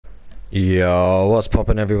Yo, what's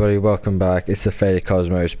poppin', everybody? Welcome back. It's the Faded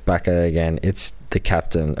Cosmos back at it again. It's the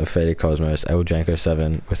captain of Faded Cosmos,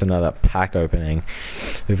 Eljanko7, with another pack opening.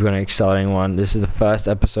 We've got an exciting one. This is the first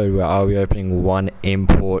episode where I'll be opening one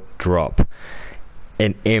import drop.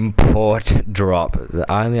 An import drop.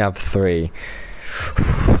 I only have 3.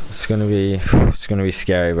 It's gonna be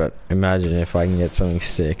scary, but imagine if I can get something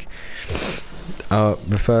sick. But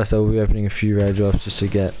first, I will be opening a few rare drops just to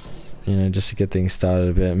get things started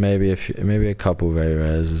a bit. Maybe a couple very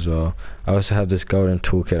rares as well. I also have this golden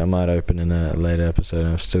toolkit I might open in a later episode,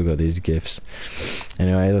 and I've still got these gifts.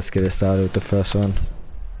 Anyway, let's get it started with the first one.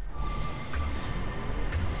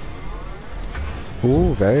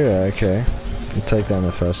 Ooh, very rare. Okay, I'll take that in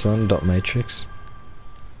the first one. Dot matrix.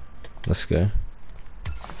 Let's go.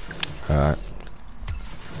 Alright.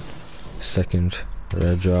 Second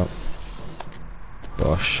rare drop.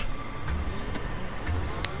 Bosh.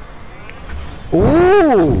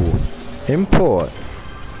 Ooh! Import.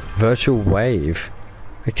 Virtual wave.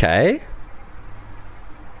 Okay.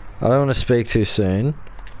 I don't want to speak too soon.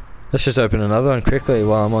 Let's just open another one quickly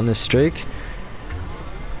while I'm on this streak.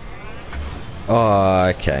 Oh,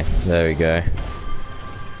 okay. There we go.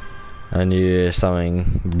 I knew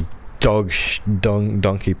something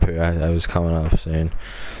donkey poo I was coming up soon.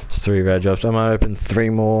 It's 3 rare drops. I might open 3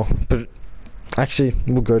 more, but actually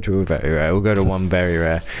we'll go to a very rare. We'll go to one very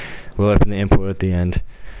rare. We'll open the import at the end.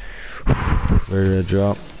 Very rare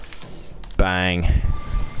drop. Bang.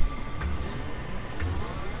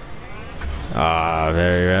 Ah,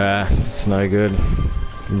 very rare. It's no good.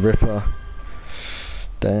 Ripper.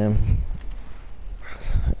 Damn.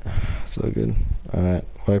 So good. Alright,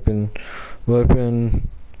 we'll open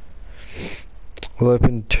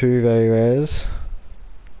 2 very rares.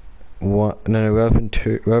 We'll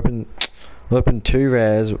open 2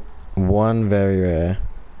 rares, 1 very rare.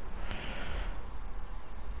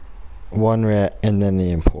 1 rare and then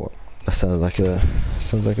the import. That sounds like a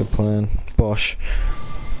plan. Bosh.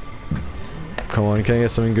 Come on, can I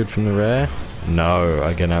get something good from the rare? No,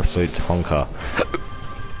 I get an absolute tonker.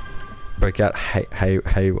 Break out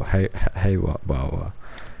Haywa.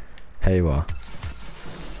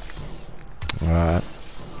 Alright.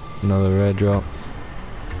 Another rare drop.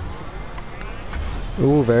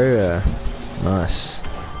 Ooh, very rare. Nice.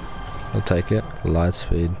 I'll take it. Light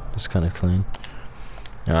speed. It's kind of clean.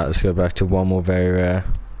 Alright, let's go back to one more very rare.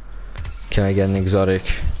 Can I get an exotic?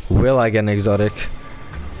 Will I get an exotic?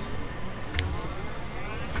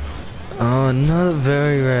 Oh, another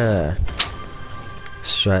very rare.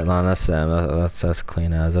 Straight line, that's them. That's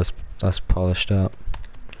clean as. That's polished up.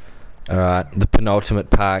 Alright, the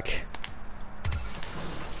penultimate pack.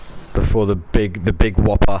 Before the big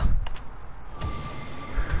whopper.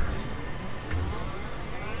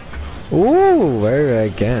 Ooh, very rare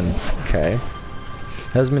again. Okay.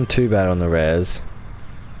 Hasn't been too bad on the rares.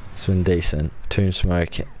 It's been decent. Tomb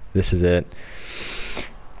Smoke. This is it.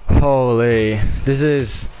 Holy.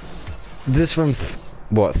 This from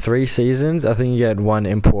what, 3 seasons? I think you get 1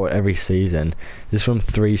 import every season. This from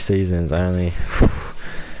 3 seasons only.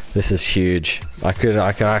 This is huge. I could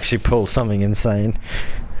actually pull something insane.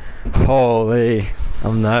 Holy.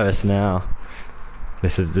 I'm nervous now.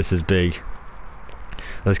 This is big.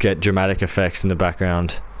 Let's get dramatic effects in the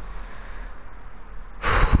background.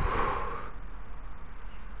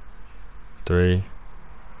 3,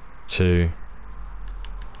 2,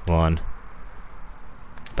 1.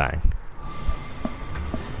 Bang.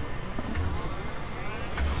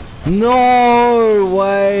 No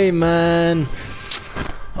way, man.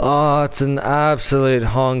 Oh, it's an absolute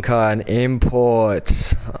honker, an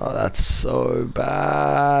import. Oh, that's so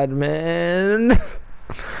bad, man.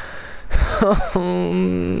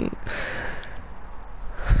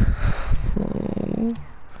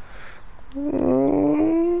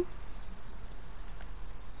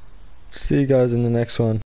 See you guys in the next one.